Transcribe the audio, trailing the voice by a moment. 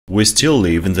We still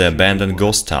live in the abandoned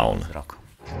ghost town.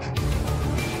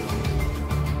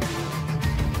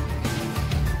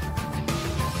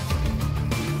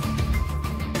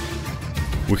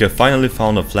 We have finally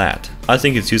found a flat. I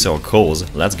think it suits our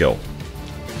cause. Let's go.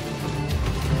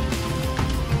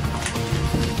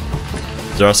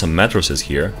 There are some mattresses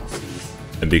here,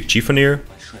 a big chiffonier,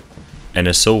 and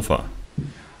a sofa.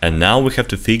 And now we have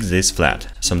to fix this flat.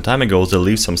 Some time ago there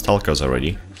lived some stalkers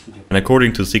already, and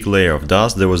according to the thick layer of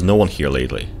dust there was no one here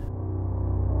lately.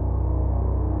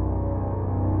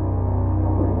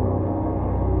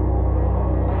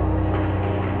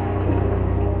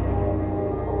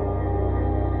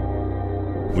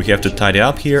 We have to tidy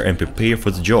up here and prepare for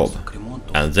the job.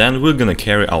 And then we're gonna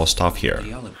carry our stuff here.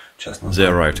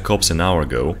 There arrived cops an hour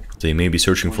ago. They may be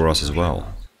searching for us as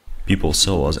well. People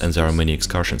saw us and there are many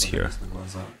excursions here.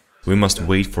 We must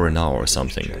wait for an hour or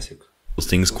something.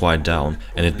 Things quiet down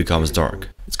and it becomes dark.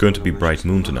 It's going to be bright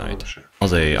moon tonight. Are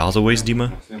there other ways,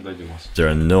 Dima? There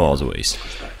are no other ways.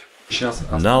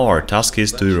 Now our task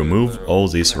is to remove all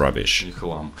this rubbish.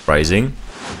 Rising.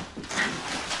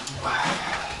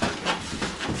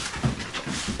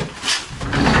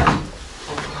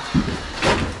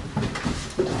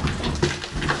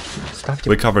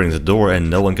 We're covering the door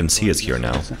and no one can see us here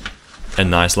now. A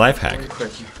nice life hack.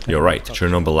 You're right,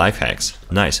 Chernobyl life hacks.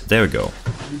 Nice, there we go.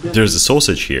 There's a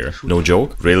sausage here. No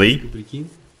joke? Really?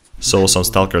 So some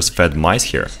stalkers fed mice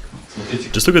here.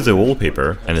 Just look at the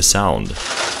wallpaper and the sound.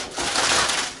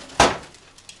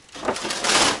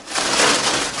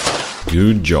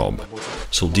 Good job.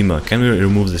 So Dima, can we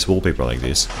remove this wallpaper like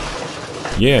this?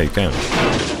 Yeah, you can.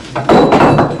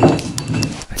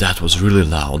 That was really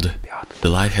loud. The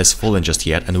light has fallen just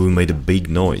yet and we made a big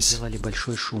noise.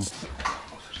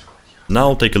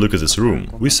 Now take a look at this room.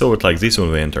 We saw it like this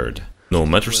when we entered. No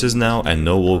mattresses now and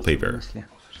no wallpaper.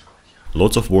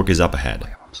 Lots of work is up ahead.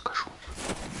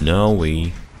 No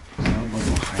way.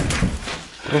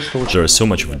 There is so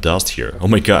much of dust here. Oh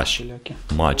my gosh.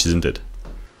 Much, isn't it?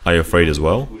 Are you afraid as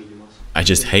well? I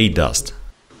just hate dust.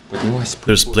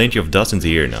 There's plenty of dust in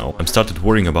the air now. I'm started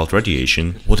worrying about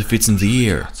radiation. What if it's in the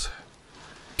air?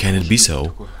 Can it be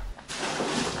so?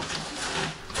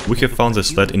 We have found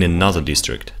this flat in another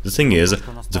district. The thing is,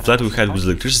 the flat we had with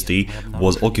electricity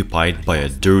was occupied by a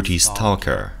dirty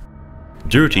stalker.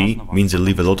 Dirty means they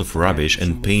leave a lot of rubbish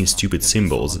and paint stupid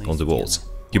symbols on the walls.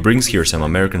 He brings here some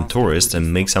American tourists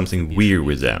and makes something weird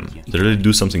with them. They really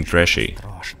do something trashy.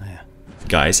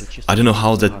 Guys, I don't know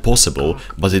how that's possible,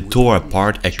 but they tore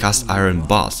apart a cast iron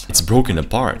bath. It's broken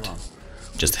apart.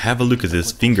 Just have a look at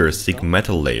this finger-thick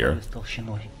metal layer.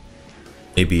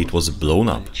 Maybe it was blown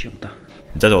up.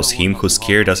 That was him who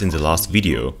scared us in the last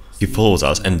video. He follows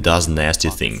us and does nasty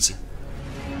things.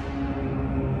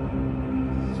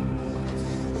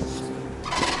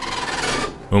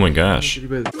 Oh my gosh.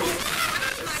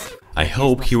 I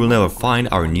hope he will never find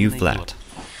our new flat.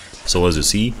 So as you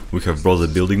see, we have brought the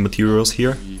building materials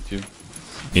here.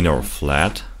 In our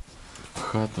flat.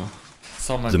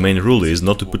 The main rule is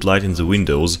not to put light in the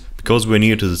windows, because we're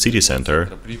near to the city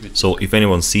center, so if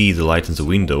anyone sees the light in the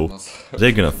window,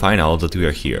 they're gonna find out that we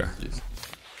are here.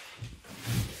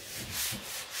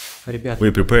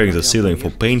 We're preparing the ceiling for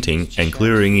painting and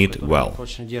clearing it well.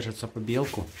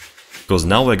 Because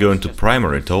now we're going to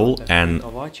primer it all and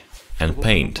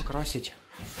paint.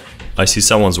 I see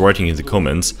someone's writing in the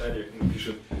comments,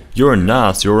 "You're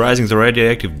nuts, you're rising the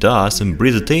radioactive dust and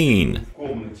breathe it in."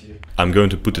 I'm going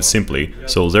to put it simply,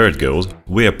 so there it goes,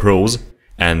 we are pros,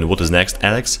 and what is next,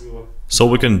 Alex? So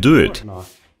we can do it,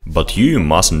 but you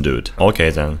mustn't do it.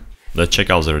 Okay then, let's check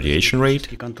out the radiation rate.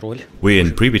 We're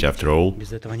in Pripyat after all.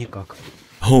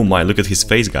 Oh my, look at his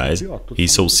face, guys,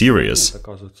 he's so serious.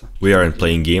 We aren't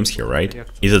playing games here, right?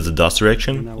 Is it the dust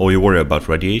reaction, or you worry about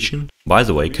radiation? By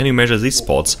the way, can you measure these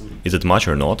spots? Is it much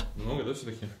or not?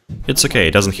 It's okay,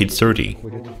 it doesn't hit 30.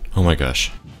 Oh my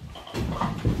gosh.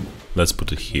 Let's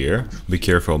put it here. Be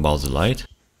careful about the light.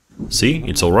 See,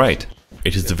 it's alright.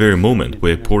 It is the very moment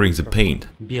we're pouring the paint.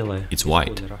 It's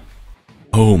white.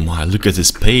 Oh my, look at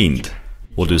this paint.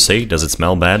 What do you say? Does it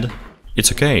smell bad?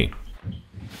 It's okay.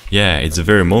 Yeah, it's the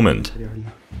very moment.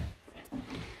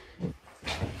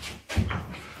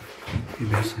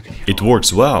 It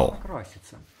works well.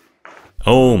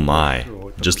 Oh my,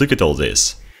 just look at all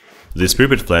this. This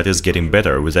Pripyat flat is getting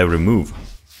better with every move.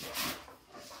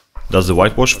 Does the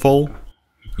whitewash fall?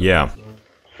 Yeah.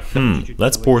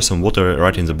 Let's pour some water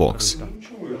right in the box.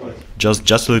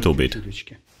 Just a little bit.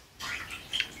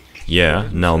 Yeah,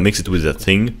 now mix it with that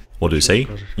thing. What do you say?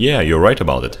 Yeah, you're right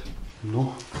about it.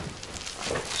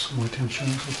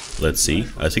 Let's see,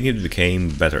 I think it became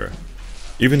better.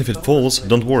 Even if it falls,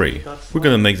 don't worry, we're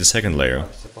gonna make the second layer.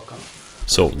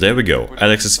 So, there we go,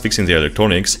 Alex is fixing the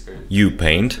electronics, you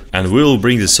paint, and we'll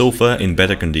bring the sofa in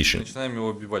better condition.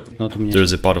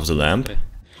 There's a part of the lamp.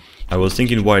 I was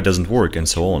thinking why it doesn't work and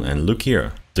so on, and look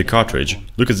here, the cartridge,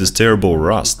 look at this terrible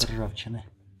rust.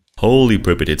 Holy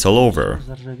Pripyat, it's all over.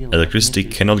 Electricity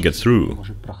cannot get through.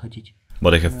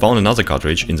 But I have found another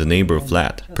cartridge in the neighbor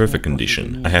flat, perfect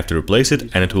condition. I have to replace it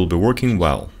and it will be working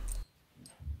well.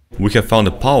 We have found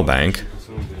a power bank.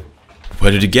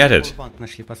 Where did you get it?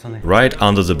 Right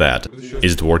under the bed.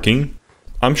 Is it working?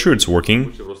 I'm sure it's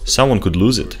working. Someone could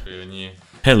lose it.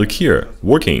 Hey, look here,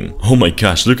 working. Oh my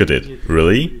gosh, look at it.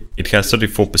 Really? It has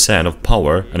 34% of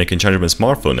power and I can charge my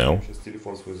smartphone now.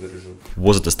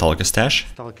 Was it a stalker stash?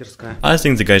 I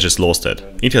think the guy just lost it.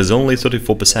 It has only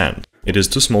 34%. It is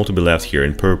too small to be left here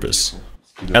in purpose.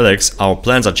 Alex, our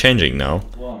plans are changing now.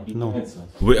 No.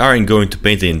 We aren't going to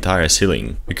paint the entire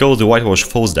ceiling. Because the whitewash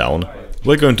falls down,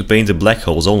 we're going to paint the black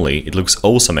holes only. It looks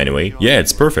awesome anyway. Yeah,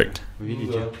 it's perfect.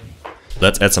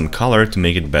 Let's add some color to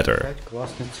make it better.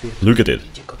 Look at it.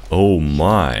 Oh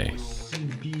my.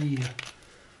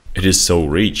 It is so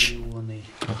rich.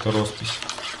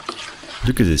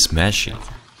 Look at this magic.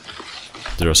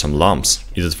 There are some lumps.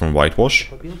 Is it from whitewash?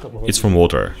 It's from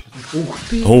water.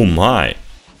 Oh my!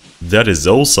 That is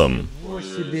awesome!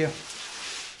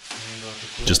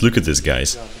 Just look at this,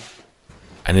 guys.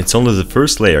 And it's only the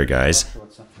first layer, guys.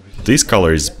 This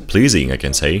color is pleasing, I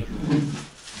can say.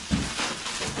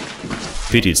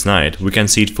 Pity it's night, we can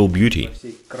see it full beauty.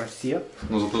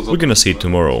 We're gonna see it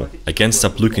tomorrow. I can't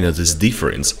stop looking at this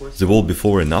difference, the wall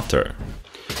before and after.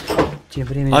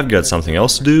 I've got something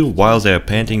else to do while they are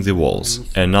painting the walls.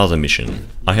 Another mission.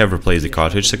 I have replaced the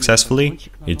cartridge successfully.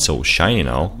 It's so shiny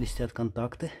now.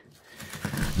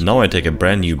 Now I take a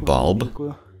brand new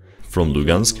bulb from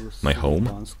Lugansk, my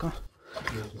home.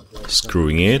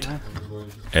 Screwing it.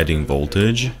 Adding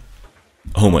voltage.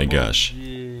 Oh my gosh.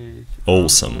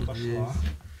 Awesome.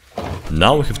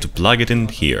 Now we have to plug it in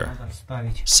here.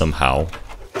 Somehow.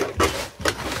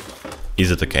 Is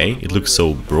it okay? It looks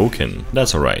so broken.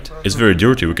 That's alright. It's very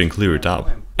dirty, we can clear it up.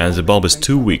 And the bulb is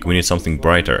too weak, we need something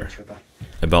brighter.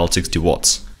 About 60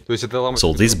 watts.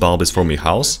 So this bulb is from your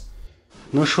house?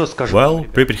 Well,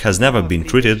 Pripyat has never been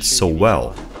treated so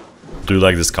well. Do you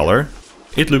like this color?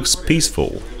 It looks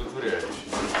peaceful.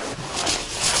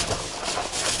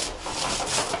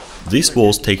 These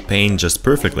walls take paint just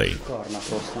perfectly.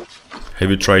 Have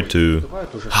you tried to...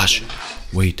 Hush!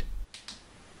 Wait.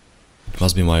 It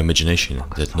must be my imagination,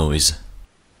 that noise.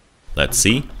 Let's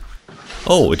see.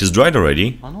 Oh, it is dried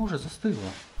already.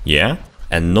 Yeah?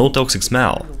 And no toxic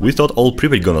smell. We thought all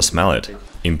Pripyat gonna smell it.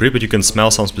 In Pripyat you can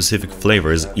smell some specific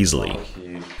flavors easily.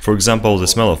 For example, the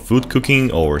smell of food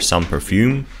cooking or some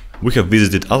perfume. We have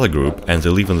visited other group and they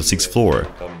live on the 6th floor.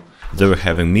 They were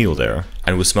having meal there,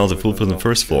 and we smell the food from the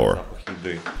 1st floor.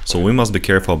 So we must be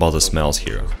careful about the smells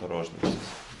here.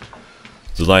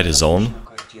 The light is on.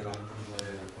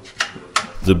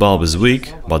 The bulb is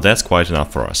weak, but that's quite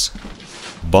enough for us.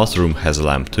 Bathroom has a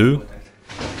lamp too.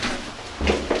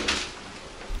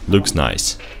 Looks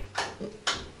nice.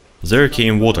 There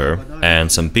came water, and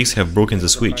some pigs have broken the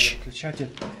switch.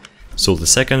 So the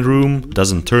second room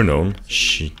doesn't turn on,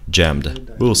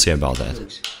 jammed. We'll see about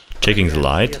that. Checking the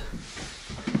light.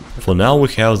 For now we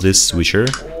have this switcher.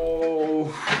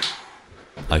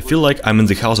 I feel like I'm in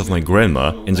the house of my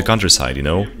grandma, in the countryside, you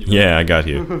know? Yeah, I got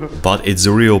you. But it's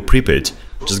the real Pripyat.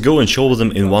 Just go and show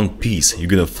them in one piece, you're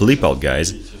gonna flip out,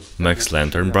 guys. Max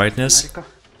lantern brightness.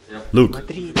 Look.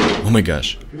 Oh my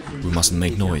gosh. We mustn't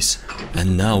make noise.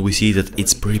 And now we see that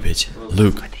it's Pripyat.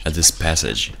 Look at this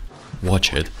passage.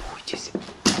 Watch it.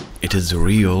 It is the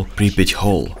real Pripyat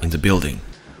hall in the building.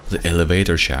 The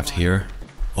elevator shaft here,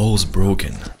 all's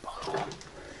broken.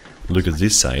 Look at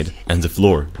this side, and the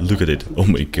floor, look at it, oh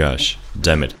my gosh,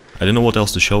 damn it, I don't know what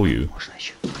else to show you.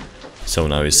 So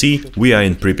now you see, we are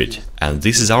in Pripyat, and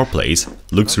this is our place,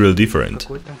 looks really different.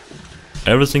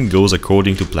 Everything goes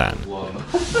according to plan.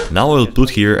 Now I'll put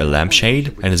here a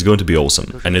lampshade, and it's going to be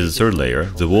awesome, and in the third layer,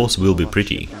 the walls will be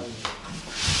pretty.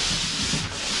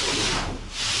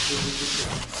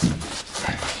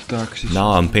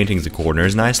 Now I'm painting the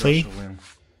corners nicely.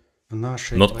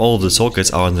 Not all of the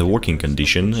sockets are in the working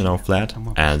condition in our flat,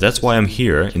 and that's why I'm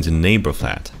here in the neighbor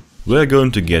flat. We're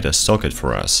going to get a socket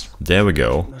for us. There we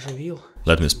go.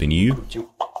 Let me spin you.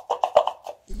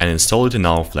 And install it in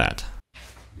our flat.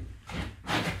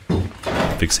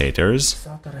 Fixators.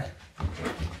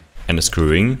 And a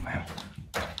screwing.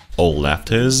 All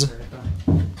left is.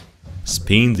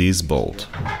 Spin this bolt.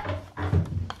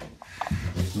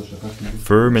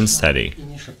 Firm and steady.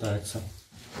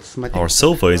 Our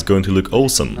sofa is going to look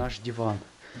awesome.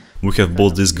 We have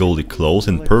bought this goldy cloth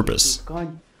in purpose.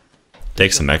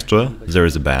 Take some extra, there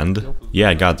is a band. Yeah,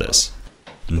 I got this.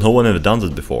 No one ever done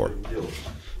that before.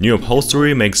 New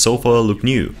upholstery makes sofa look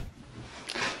new.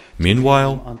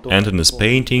 Meanwhile, Anton is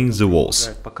painting the walls.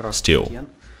 Still.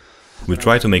 We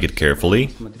try to make it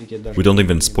carefully. We don't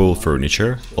even spoil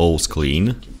furniture. All's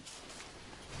clean.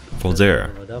 From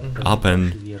there, up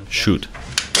and shoot.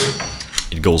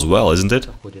 It goes well, isn't it?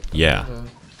 Yeah.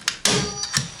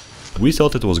 We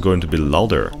thought it was going to be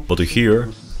louder, but to hear,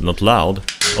 not loud,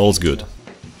 all's good.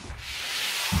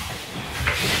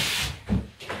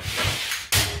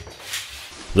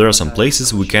 There are some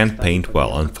places we can't paint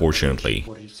well, unfortunately.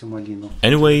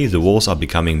 Anyway, the walls are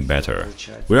becoming better.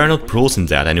 We are not pros in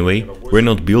that anyway, we're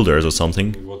not builders or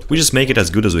something. We just make it as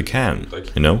good as we can,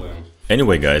 you know?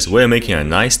 Anyway guys, we are making a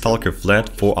nice stalker flat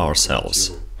for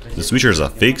ourselves. The switches are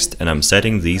fixed and I'm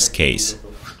setting this case.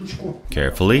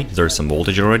 Carefully, there's some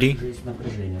voltage already.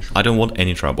 I don't want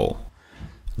any trouble.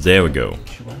 There we go.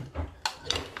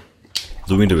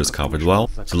 The window is covered well,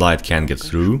 the light can't get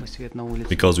through,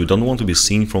 because we don't want to be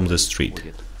seen from the street.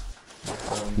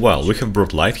 Well, we have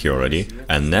brought light here already,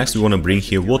 and next we want to bring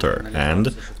here water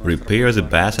and repair the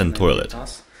bath and toilet.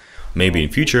 Maybe in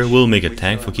future we'll make a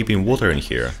tank for keeping water in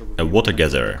here, a water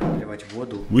gatherer.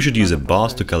 We should use a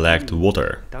bath to collect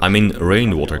water, I mean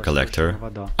rainwater collector.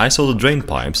 I saw the drain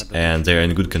pipes and they're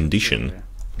in good condition.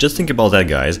 Just think about that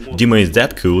guys, Dima is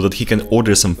that cool that he can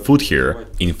order some food here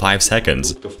in 5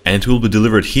 seconds and it will be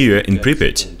delivered here in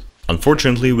Pripyat.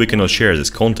 Unfortunately we cannot share this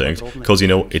contact, cause you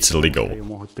know it's illegal.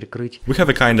 We have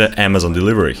a kinda Amazon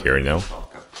delivery here, you know.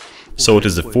 So it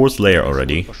is the 4th layer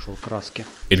already.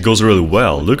 It goes really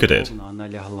well, look at it.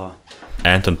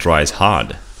 Anton tries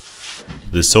hard.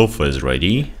 The sofa is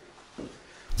ready.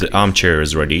 The armchair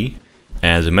is ready.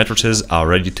 And the mattresses are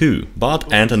ready too.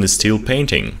 But Anton is still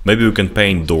painting. Maybe we can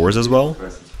paint doors as well?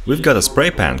 We've got a spray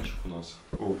pan.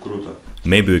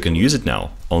 Maybe we can use it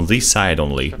now. On this side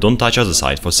only. Don't touch other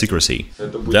side for secrecy.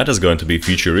 That is going to be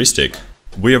futuristic.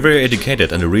 We are very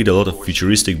educated and read a lot of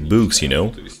futuristic books, you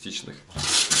know.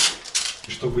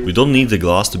 We don't need the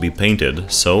glass to be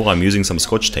painted, so I'm using some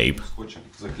scotch tape.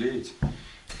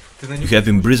 You have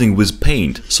been breathing with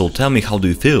paint, so tell me how do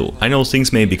you feel? I know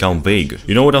things may become vague.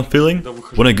 You know what I'm feeling?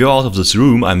 When I go out of this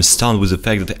room, I'm stunned with the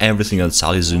fact that everything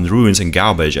outside is in ruins and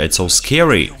garbage. It's so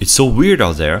scary. It's so weird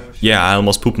out there. Yeah, I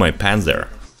almost pooped my pants there.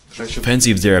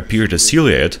 Fancy if there appeared a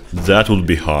silhouette, that would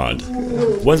be hard.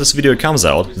 When this video comes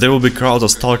out, there will be crowds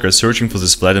of stalkers searching for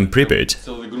this flat in Pripyat.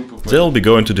 They'll be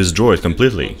going to destroy it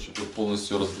completely.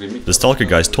 The stalker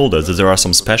guys told us that there are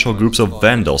some special groups of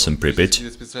vandals in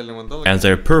Pripyat, and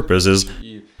their purpose is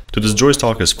to destroy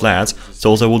stalkers' flats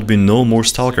so there would be no more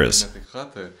stalkers.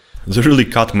 They really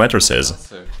cut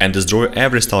mattresses and destroy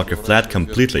every stalker flat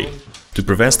completely to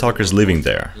prevent stalkers living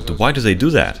there. But why do they do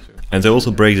that? And they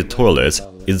also break the toilets,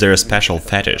 it's their special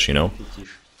fetish, you know?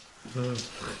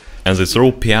 And they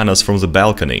throw pianos from the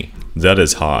balcony. That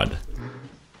is hard.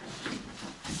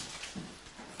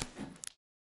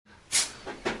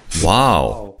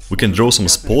 Wow, we can draw some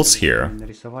spots here.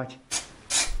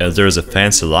 And there's a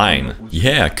fancy line.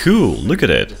 Yeah, cool, look at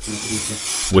it.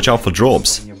 Watch out for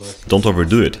drops. Don't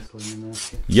overdo it.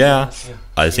 Yeah,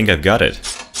 I think I've got it.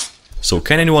 So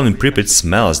can anyone in Pripyat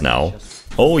smell us now?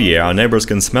 Oh yeah, our neighbors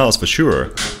can smell us for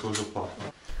sure.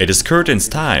 It is curtains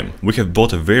time. We have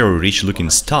bought a very rich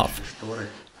looking stuff.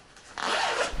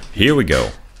 Here we go.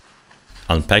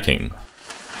 Unpacking.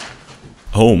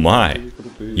 Oh my.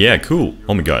 Yeah, cool.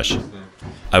 Oh my gosh.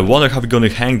 I wonder how we're gonna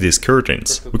hang these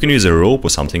curtains. We can use a rope or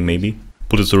something maybe.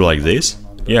 Put it through like this.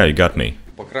 Yeah, you got me.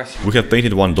 We have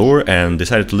painted one door and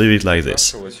decided to leave it like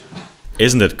this.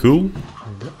 Isn't that cool?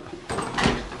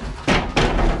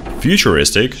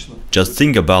 Futuristic? Just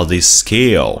think about this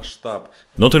scale.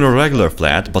 Not in a regular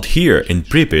flat, but here in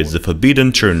Pripyat, the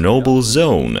forbidden Chernobyl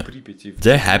zone.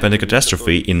 There happened a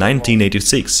catastrophe in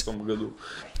 1986.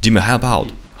 Dima, help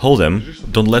out. Hold them,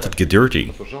 don't let it get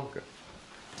dirty.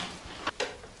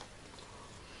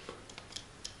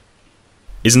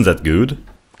 Isn't that good?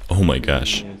 Oh my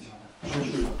gosh.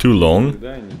 Too long?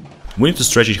 We need to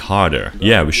stretch it harder.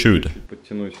 Yeah, we should.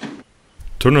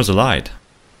 Turn on the light.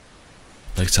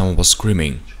 Like someone was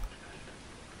screaming.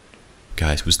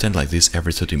 Guys, we stand like this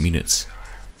every 30 minutes.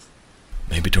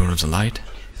 Maybe turn on the light?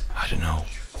 I don't know.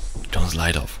 Turn the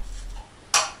light off.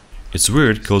 It's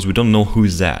weird because we don't know who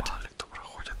is that.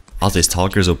 Are they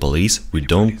stalkers or police? We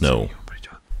don't know.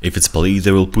 If it's police,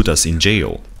 they will put us in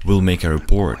jail. We'll make a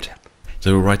report.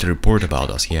 They will write a report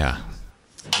about us, yeah.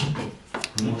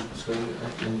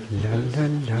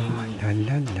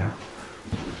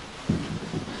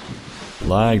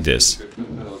 Like this.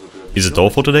 Is it all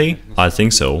for today? I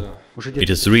think so. It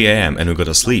is 3 AM and we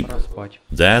gotta sleep.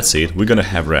 That's it, we're gonna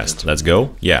have rest. Let's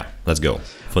go? Yeah, let's go.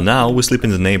 For now, we sleep in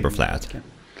the neighbor flat.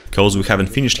 Cause we haven't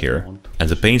finished here, and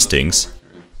the paint stinks.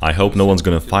 I hope no one's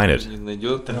gonna find it.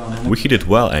 We hid it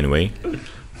well anyway.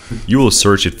 You will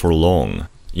search it for long.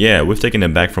 Yeah, we've taken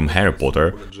it back from Harry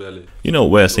Potter. You know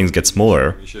where things get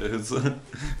smaller.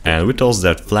 And we tossed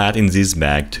that flat in this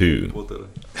bag too.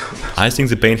 I think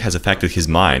the paint has affected his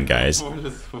mind, guys.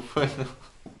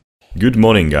 Good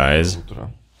morning, guys.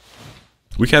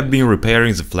 We have been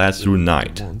repairing the flat through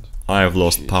night. I have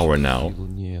lost power now.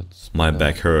 My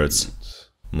back hurts.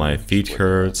 My feet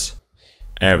hurts.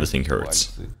 Everything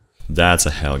hurts. That's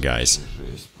a hell, guys.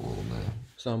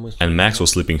 And Max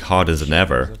was sleeping harder than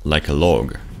ever, like a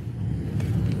log.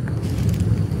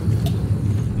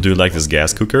 Do you like this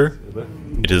gas cooker?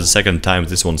 It is the second time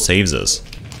this one saves us.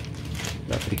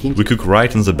 We cook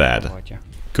right in the bed.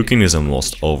 Cooking is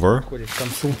almost over.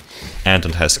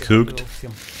 Anton has cooked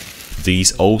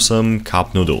these awesome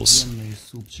cup noodles.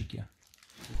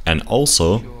 And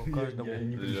also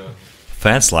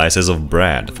fat slices of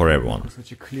bread for everyone.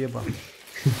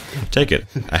 Take it.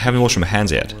 I haven't washed my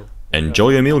hands yet.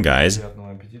 Enjoy your meal, guys.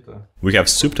 We have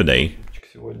soup today.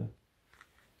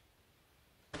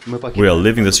 We are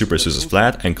leaving the Super Susan's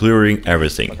flat and clearing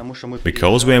everything.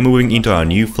 Because we are moving into our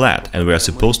new flat and we are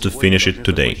supposed to finish it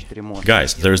today.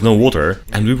 Guys, there is no water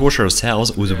and we wash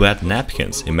ourselves with wet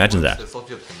napkins, imagine that.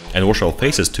 And wash our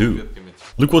faces too.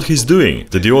 Look what he's doing,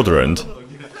 the deodorant.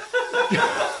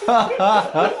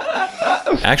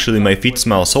 Actually, my feet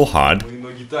smell so hard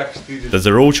that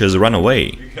the roaches run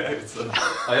away.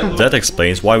 That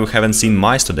explains why we haven't seen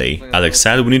mice today. Alex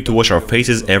said we need to wash our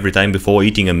faces every time before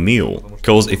eating a meal,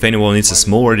 cause if anyone eats a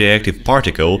small radioactive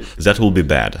particle, that will be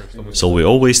bad. So we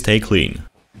always stay clean.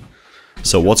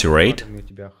 So what's your rate?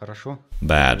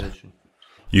 Bad.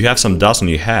 You have some dust on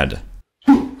your head.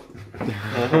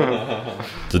 The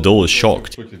doll is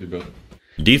shocked.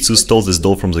 Did Sus stole this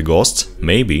doll from the ghosts?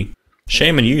 Maybe.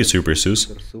 Shame on you, Super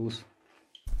Sus.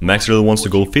 Max really wants to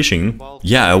go fishing.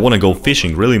 Yeah, I wanna go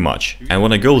fishing really much. And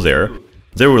when I go there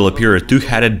will appear a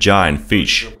two-headed giant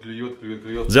fish.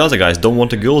 The other guys don't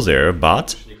want to go there,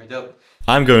 but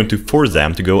I'm going to force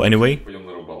them to go anyway.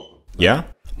 Yeah?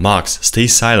 Max, stay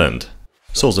silent.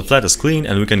 So the flat is clean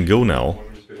and we can go now.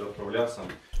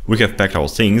 We have packed our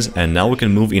things and now we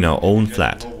can move in our own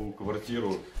flat.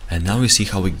 And now we see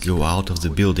how we go out of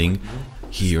the building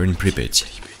here in Pripyat.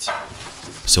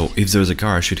 So if there's a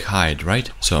car, I should hide, right?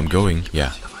 So I'm going,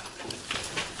 yeah.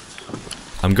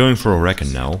 I'm going for a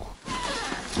recon now.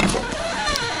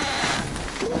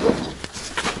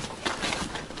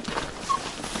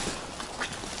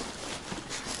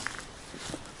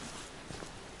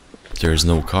 There's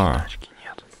no car.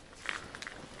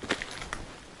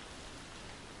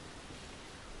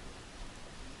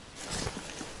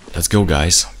 Let's go,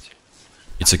 guys.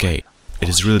 It's okay. It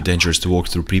is really dangerous to walk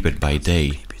through Pripyat by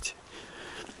day.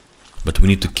 But we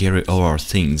need to carry all our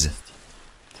things.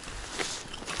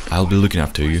 I'll be looking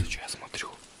after you.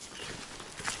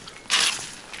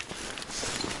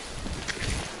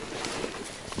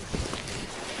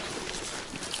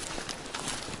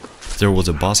 There was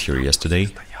a bus here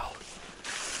yesterday.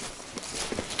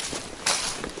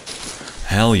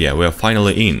 Hell yeah, we are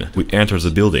finally in. We entered the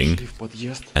building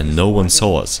and no one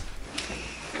saw us.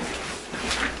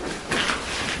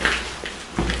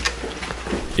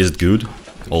 Is it good?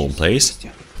 All in place?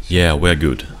 Yeah, we're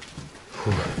good.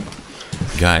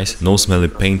 Guys, no smelly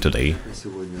paint today.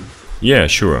 Yeah,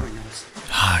 sure.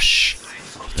 Hush.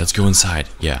 Let's go inside.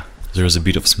 Yeah, there's a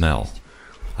bit of smell.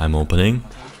 I'm opening.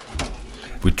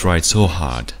 We tried so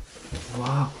hard.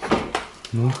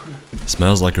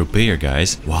 Smells like repair,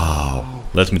 guys. Wow.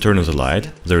 Let me turn on the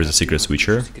light. There is a secret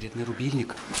switcher.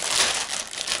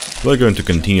 We're going to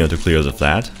continue to clear the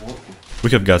flat.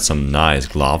 We have got some nice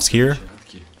gloves here.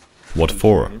 What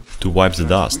for? To wipe the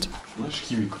dust.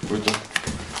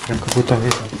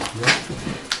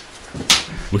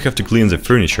 We have to clean the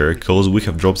furniture, cause we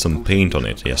have dropped some paint on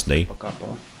it yesterday.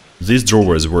 These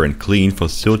drawers weren't clean for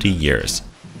 30 years.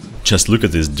 Just look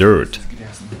at this dirt.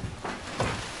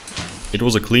 It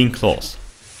was a clean cloth.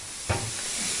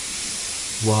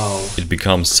 Wow. It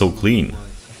becomes so clean.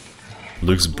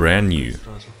 Looks brand new.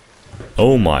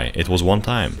 Oh my, it was one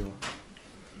time.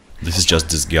 This is just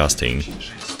disgusting.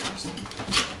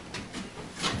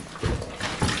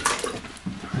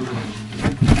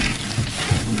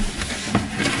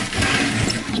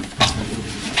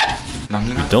 We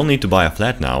don't need to buy a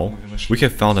flat now. We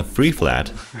have found a free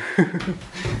flat.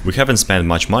 We haven't spent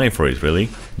much money for it, really.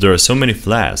 There are so many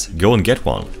flats. Go and get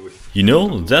one. You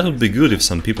know, that would be good if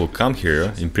some people come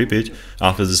here in Pripyat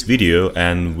after this video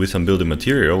and with some building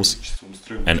materials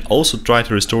and also try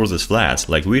to restore these flats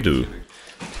like we do.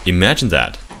 Imagine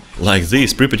that! Like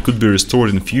this, Pripyat could be restored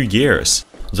in a few years.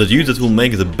 The dude that will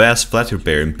make the best flat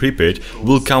repair in Pripyat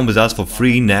will come with us for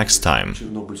free next time.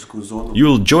 You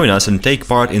will join us and take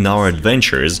part in our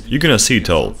adventures. You're gonna see it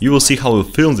all. You will see how we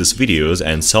film these videos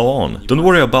and so on. Don't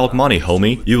worry about money,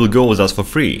 homie. You will go with us for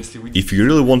free. If you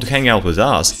really want to hang out with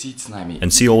us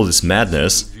and see all this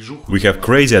madness, we have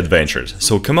crazy adventures.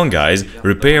 So come on guys,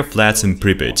 repair flats in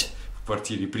Pripyat.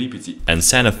 And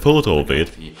send a photo of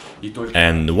it,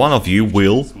 and one of you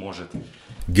will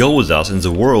go with us in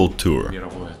the world tour.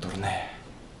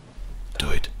 Do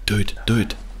it, do it, do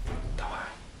it.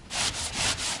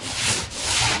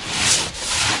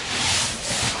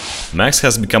 Max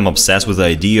has become obsessed with the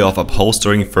idea of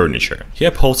upholstering furniture. He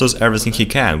upholsters everything he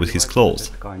can with his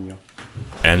clothes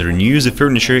and renews the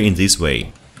furniture in this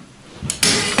way.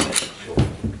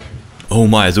 Oh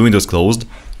my, the window's closed?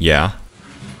 Yeah.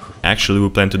 Actually, we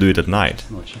plan to do it at night.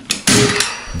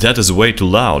 That is way too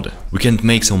loud. We can't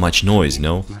make so much noise, you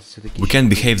know? We can't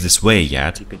behave this way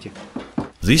yet.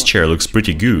 This chair looks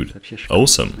pretty good.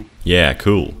 Awesome. Yeah,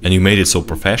 cool. And you made it so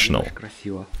professional.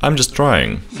 I'm just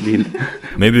trying.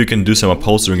 Maybe we can do some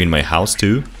upholstering in my house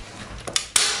too?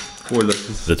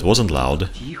 That wasn't loud.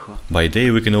 By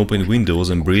day we can open windows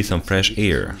and breathe some fresh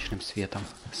air.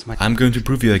 I'm going to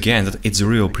prove you again that it's the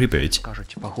real Pripyat.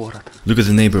 Look at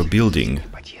the neighbor building.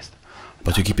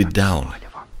 But you keep it down.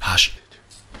 Hush.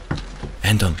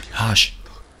 Anton, hush.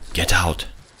 Get out.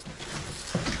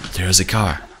 There's a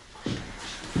car.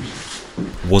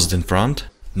 Was it in front?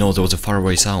 No, there was a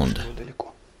faraway sound.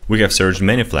 We have searched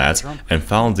many flats and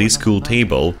found this cool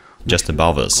table just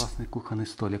above us.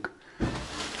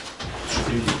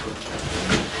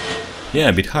 Yeah,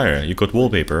 a bit higher. You got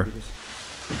wallpaper.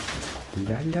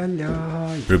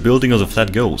 Rebuilding of the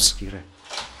flat goes.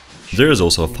 There is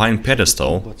also a fine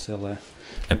pedestal.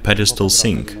 A pedestal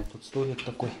sink.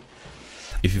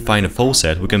 If you find a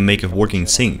faucet, we can make a working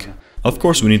sink. Of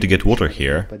course we need to get water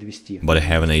here, but I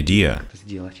have an idea.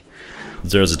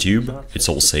 There's a tube, it's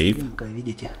all safe.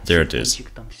 There it is.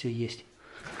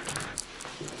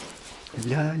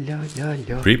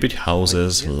 Pripyat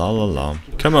houses, la la la.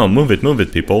 Come on, move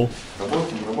it people.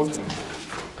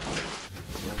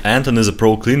 Anton is a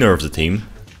pro cleaner of the team.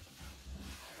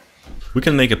 We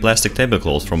can make a plastic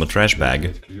tablecloth from a trash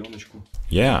bag.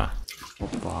 Yeah.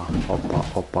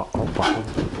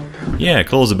 Yeah,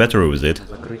 close the battery with it.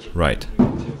 Right.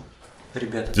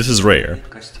 This is rare.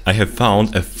 I have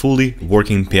found a fully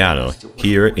working piano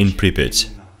here in Pripyat.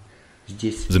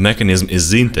 The mechanism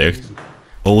is intact,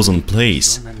 all's in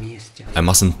place. I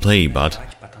mustn't play, but...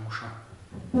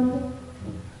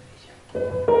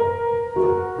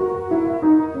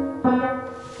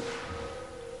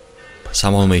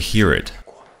 someone may hear it.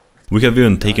 We have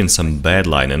even taken some bed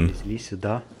linen.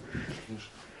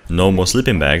 No more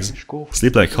sleeping bags.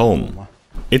 Sleep like home.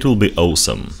 It will be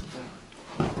awesome.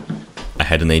 I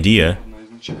had an idea.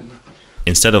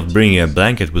 Instead of bringing a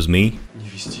blanket with me,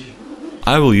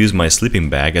 I will use my sleeping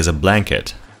bag as a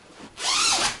blanket.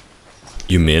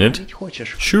 You mean it?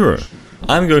 Sure.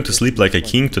 I'm going to sleep like a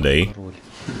king today.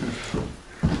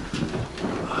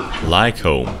 Like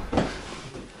home.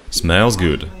 Smells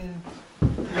good.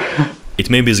 It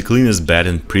may be the cleanest bed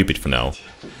in Pripyat for now.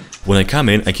 When I come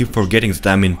in, I keep forgetting that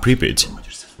I'm in Pripyat.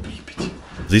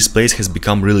 This place has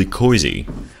become really cozy.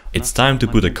 It's time to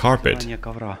put a carpet.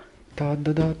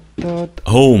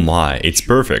 Oh my, it's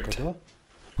perfect.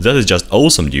 That is just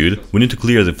awesome, dude. We need to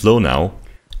clear the floor now.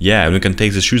 Yeah, and we can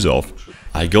take the shoes off.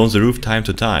 I go on the roof time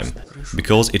to time,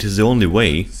 because it is the only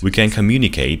way we can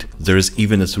communicate. There is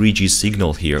even a 3G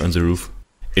signal here on the roof.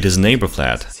 It is a neighbor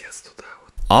flat.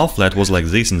 Our flat was like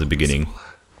this in the beginning,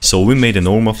 so we made a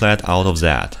normal flat out of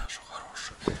that.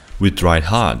 We tried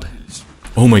hard.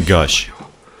 Oh my gosh.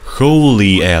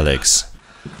 Holy Alex.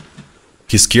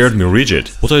 He scared me rigid.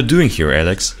 What are you doing here,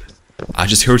 Alex? I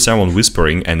just heard someone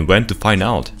whispering and went to find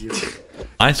out.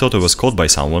 I thought I was caught by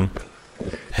someone.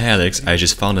 Hey Alex, I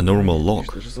just found a normal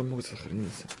lock.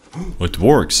 It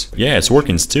works. Yeah, it's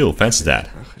working still, fancy that.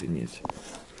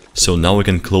 So now we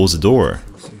can close the door.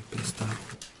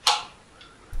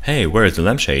 Hey, where is the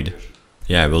lampshade?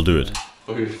 Yeah, we'll do it.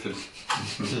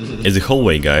 It's the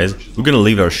hallway, guys. We're gonna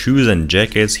leave our shoes and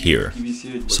jackets here.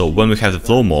 So when we have the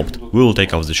floor mopped, we will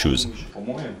take off the shoes.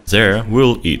 There,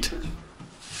 we'll eat.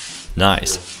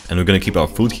 Nice. And we're gonna keep our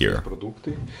food here.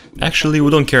 Actually,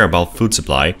 we don't care about food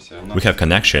supply. We have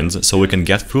connections, so we can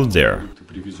get food there.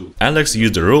 Alex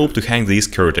used a rope to hang these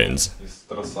curtains.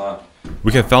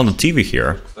 We have found a TV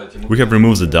here. We have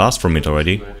removed the dust from it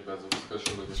already.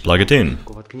 Plug it in.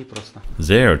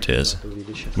 There it is.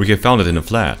 We have found it in a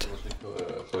flat.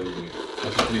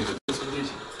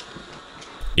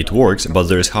 It works, but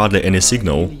there is hardly any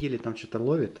signal.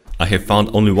 I have found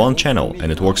only one channel,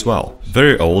 and it works well.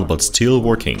 Very old, but still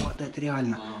working.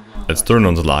 Let's turn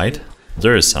on the light.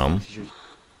 There is some.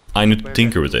 I need to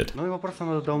tinker with it.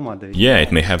 Yeah,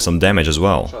 it may have some damage as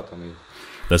well.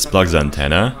 Let's plug the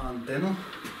antenna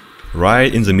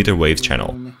right in the meter waves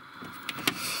channel.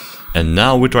 And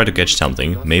now we try to catch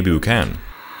something. Maybe we can.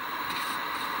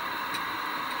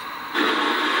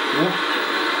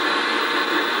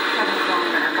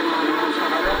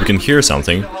 We can hear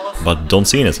something, but don't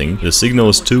see anything. The signal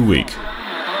is too weak.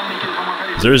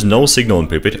 There is no signal in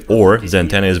Pripyat, or the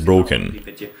antenna is broken.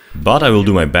 But I will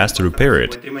do my best to repair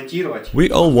it.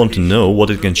 We all want to know what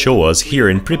it can show us here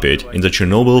in Pripyat, in the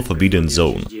Chernobyl forbidden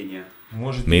zone.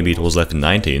 Maybe it was left in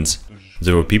 19th.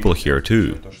 There were people here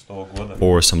too.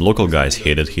 Or some local guys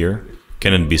hid it here.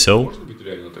 Can it be so?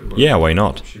 Yeah, why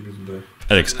not?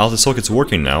 Alex, are the sockets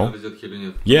working now?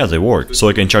 Yeah, they work. So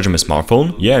I can charge my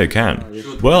smartphone? Yeah, you can.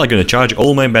 Well, I'm gonna charge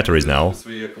all my batteries now.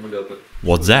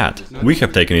 What's that? We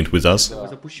have taken it with us.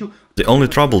 The only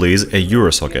trouble is a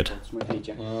Euro socket.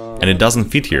 And it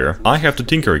doesn't fit here. I have to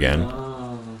tinker again.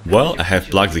 Well, I have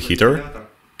plugged the heater.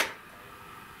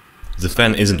 The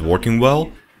fan isn't working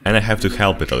well, and I have to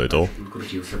help it a little.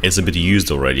 It's a bit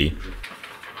used already.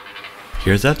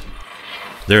 Hear that?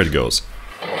 There it goes.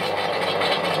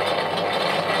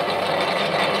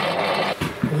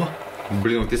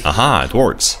 Aha, it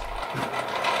works.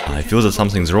 I feel that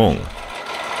something's wrong.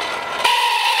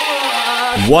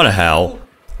 What the hell?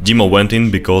 Dima went in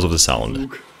because of the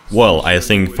sound. Well, I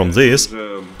think from this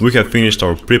we have finished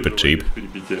our Pripyat trip.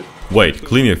 Wait,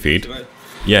 clean your feet.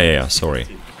 Yeah, sorry.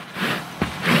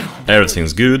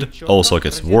 Everything's good, all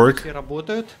sockets work.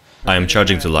 I am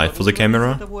charging the light for the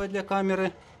camera.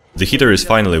 The heater is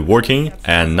finally working,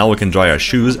 and now we can dry our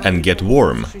shoes and get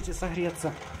warm.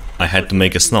 I had to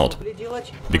make a snot,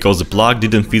 because the plug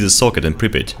didn't fit the socket in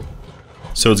Pripyat.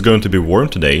 So it's going to be warm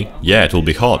today? Yeah, it will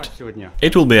be hot.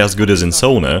 It will be as good as in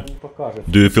sauna.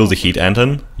 Do you feel the heat,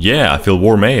 Anton? Yeah, I feel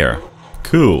warm air.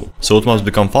 Cool. So it must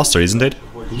become faster, isn't it?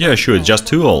 Yeah, sure, it's just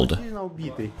too old.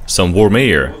 Some warm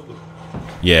air.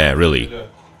 Yeah, really.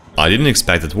 I didn't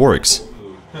expect it works.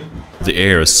 The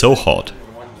air is so hot.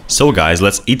 So guys,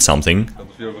 let's eat something.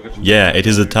 Yeah, it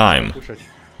is the time.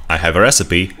 I have a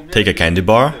recipe. Take a candy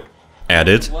bar, add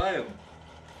it,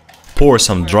 pour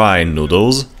some dry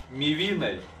noodles,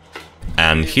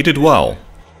 and heat it well.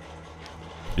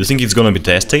 You think it's gonna be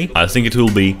tasty? I think it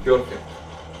will be.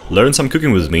 Learn some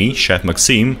cooking with me, Chef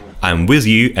Maxim. I'm with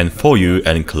you and for you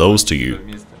and close to you.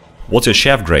 What's your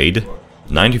chef grade?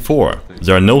 94.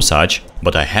 There are no such,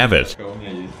 but I have it.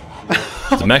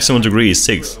 The maximum degree is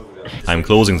 6. I'm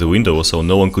closing the window so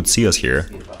no one could see us here.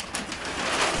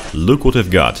 Look what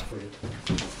I've got.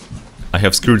 I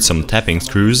have screwed some tapping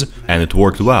screws and it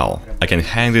worked well. I can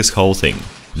hang this whole thing.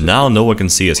 Now no one can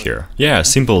see us here. Yeah,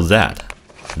 simple as that.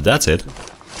 That's it.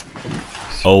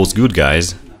 All's good,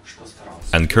 guys.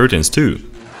 And curtains too.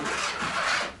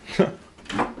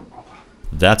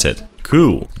 That's it.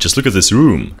 Cool. Just look at this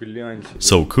room.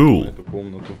 So cool.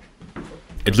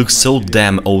 It looks so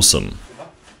damn awesome.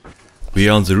 We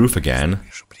are on the roof again.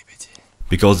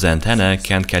 Because the antenna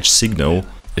can't catch signal,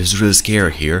 it's really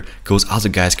scary here, because other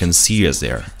guys can see us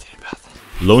there.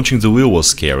 Launching the wheel was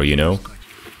scary, you know?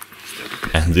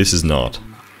 And this is not.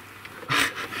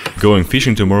 Going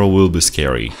fishing tomorrow will be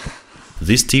scary.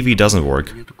 This TV doesn't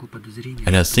work,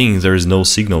 and I think there is no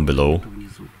signal below.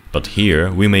 But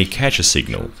here we may catch a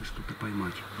signal.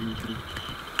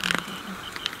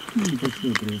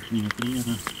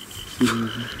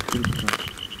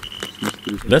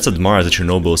 Let's admire the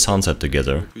Chernobyl sunset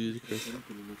together.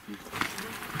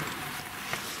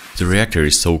 The reactor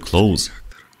is so close.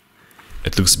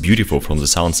 It looks beautiful from the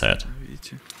sunset.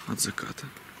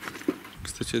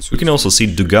 We can also see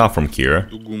Duga from here.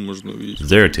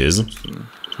 There it is.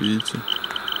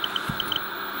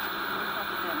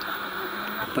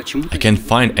 I can't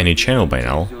find any channel by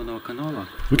now.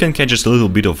 We can catch just a little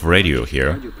bit of radio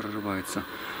here.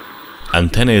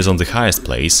 Antenna is on the highest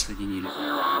place.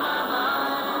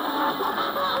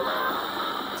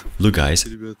 Look guys,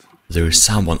 there is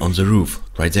someone on the roof,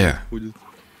 right there.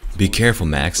 Be careful,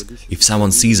 Max, if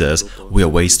someone sees us, we are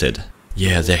wasted.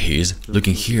 Yeah, there he is,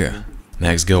 looking here.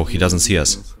 Max, go, he doesn't see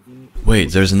us.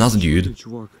 Wait, there's another dude.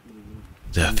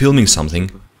 They are filming something.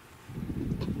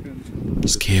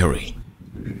 Scary.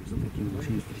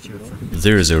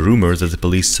 There is a rumor that the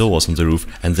police saw us on the roof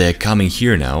and they are coming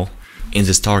here now. In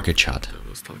this target chat.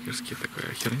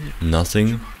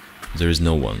 Nothing. There is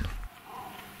no one.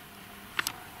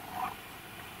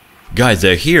 Guys,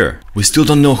 they're here! We still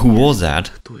don't know who was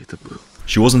that.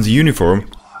 She was in the uniform.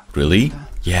 Really?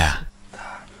 Yeah.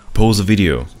 Pause the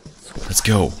video. Let's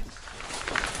go.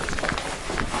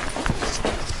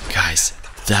 Guys,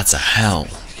 that's a hell.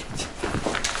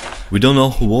 We don't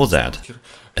know who was that.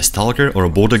 A stalker or a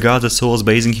border guard that saw us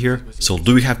basing here? So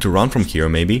do we have to run from here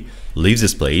maybe? Leave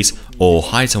this place? Or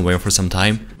hide somewhere for some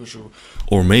time?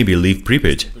 Or maybe leave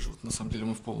Pripyat?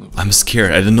 I'm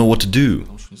scared, I don't know what to do.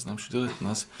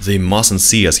 They mustn't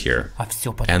see us here.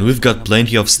 And we've got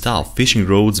plenty of stuff, fishing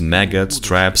rods, maggots,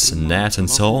 traps, nets and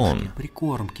so on.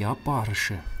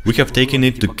 We have taken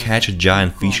it to catch a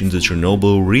giant fish in the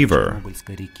Chernobyl river.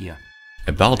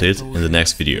 About it in the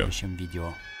next video.